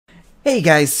Hey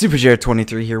guys,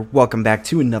 SuperJared23 here. Welcome back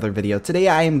to another video. Today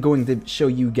I am going to show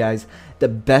you guys the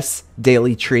best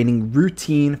daily training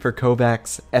routine for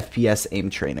KovaaK's FPS aim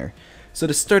trainer. So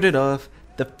to start it off,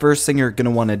 the first thing you're going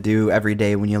to want to do every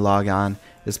day when you log on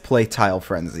is play Tile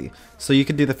Frenzy. So you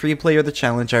can do the free play or the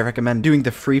challenge. I recommend doing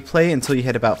the free play until you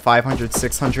hit about 500,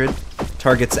 600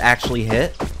 targets actually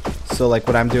hit. So like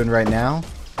what I'm doing right now,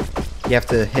 you have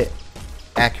to hit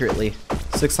accurately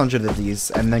 600 of these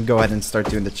and then go ahead and start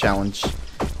doing the challenge.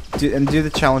 Do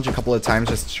the challenge a couple of times.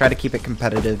 Just try to keep it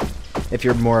competitive if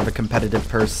you're more of a competitive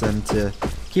person, to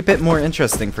keep it more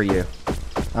interesting for you.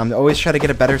 Always try to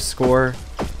get a better score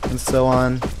and so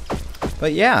on.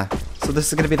 But yeah, so this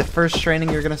is going to be the first training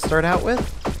you're going to start out with.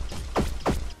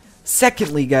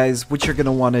 Secondly, guys, what you're going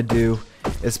to want to do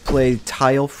is play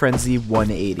Tile Frenzy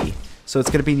 180. So it's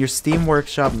going to be in your Steam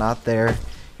Workshop, not there.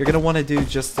 You're going to want to do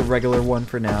just the regular one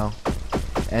for now.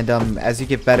 And as you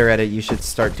get better at it, you should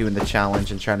start doing the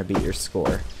challenge and trying to beat your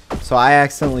score. So I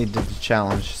accidentally did the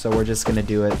challenge, so we're just going to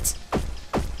do it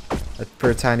for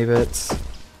a tiny bit.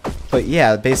 But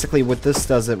yeah, basically what this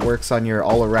does, it works on your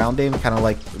all-around aim, kind of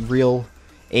like real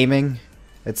aiming.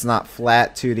 It's not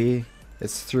flat 2D,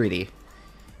 it's 3D.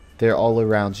 They're all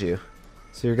around you.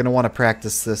 So you're going to want to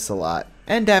practice this a lot.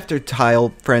 And after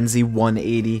Tile Frenzy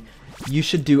 180, you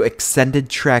should do Extended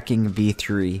Tracking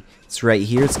V3. It's right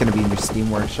here. It's going to be in your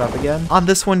Steam Workshop again. On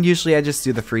this one, usually I just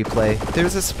do the free play.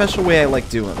 There's a special way I like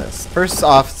doing this. First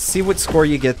off, see what score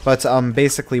you get, but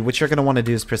basically what you're going to want to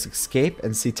do is press escape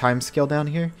and see time scale down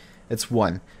here. It's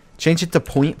 1. Change it to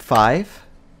 0.5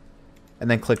 and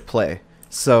then click play.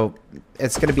 So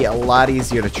it's going to be a lot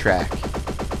easier to track.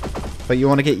 But you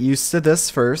want to get used to this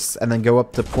first and then go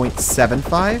up to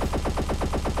 0.75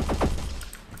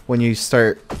 when you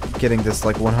start getting this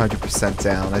like 100%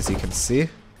 down, as you can see.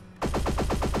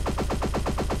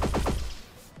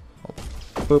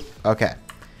 Boop. Okay.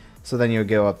 So then you would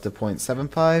go up to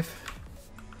 0.75.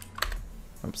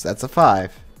 Oops, that's a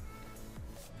 5.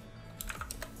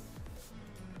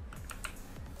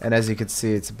 And as you can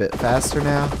see, it's a bit faster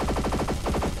now.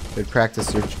 Good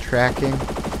practice your tracking.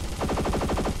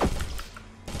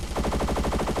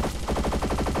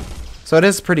 So it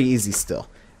is pretty easy still.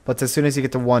 But as soon as you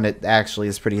get to 1, it actually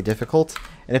is pretty difficult.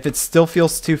 And if it still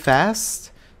feels too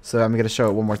fast, so I'm going to show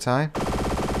it one more time.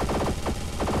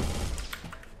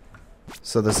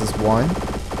 So this is 1.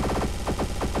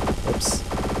 Oops.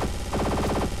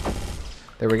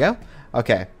 There we go.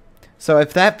 Okay. So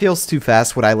if that feels too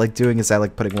fast, what I like doing is I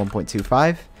like putting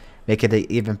 1.25. Make it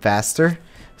even faster.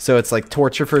 So it's like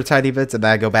torture for a tiny bit, and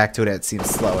then I go back to it and it seems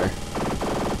slower.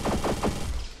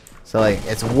 So like,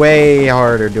 it's way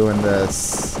harder doing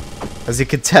this, as you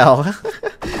can tell.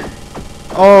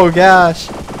 Oh gosh.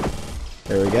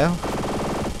 There we go.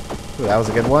 Ooh, that was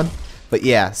a good one. But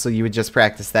yeah, so you would just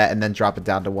practice that and then drop it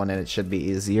down to 1 and it should be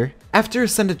easier. After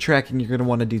Extended Tracking, you're going to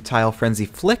want to do Tile Frenzy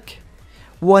Flick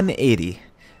 180.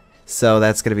 So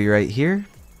that's going to be right here.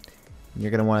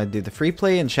 You're going to want to do the free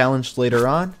play and challenge later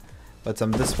on. But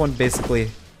this one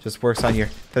basically just works on your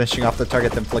finishing off the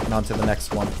target, then flicking onto the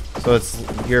next one. So it's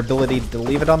your ability to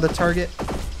leave it on the target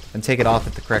and take it off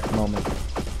at the correct moment.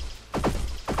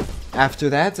 After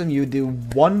that, you do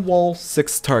 1 wall,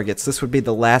 6 targets. This would be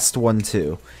the last one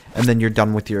too. And then you're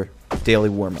done with your daily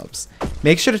warm-ups.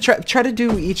 Make sure to try to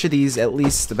do each of these at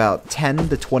least about 10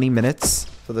 to 20 minutes.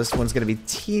 So this one's going to be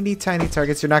teeny tiny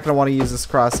targets. You're not going to want to use this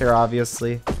crosshair,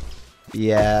 obviously.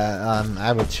 Yeah,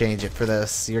 I would change it for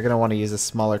this. You're going to want to use a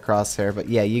smaller crosshair, but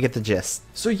yeah, you get the gist.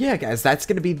 So yeah, guys, that's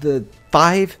going to be the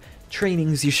 5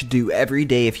 trainings you should do every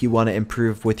day if you want to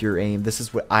improve with your aim. This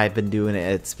is what I've been doing, and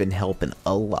it's been helping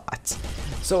a lot.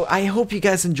 So I hope you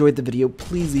guys enjoyed the video.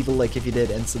 Please leave a like if you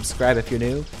did, and subscribe if you're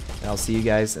new, and I'll see you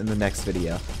guys in the next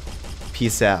video.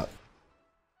 Peace out.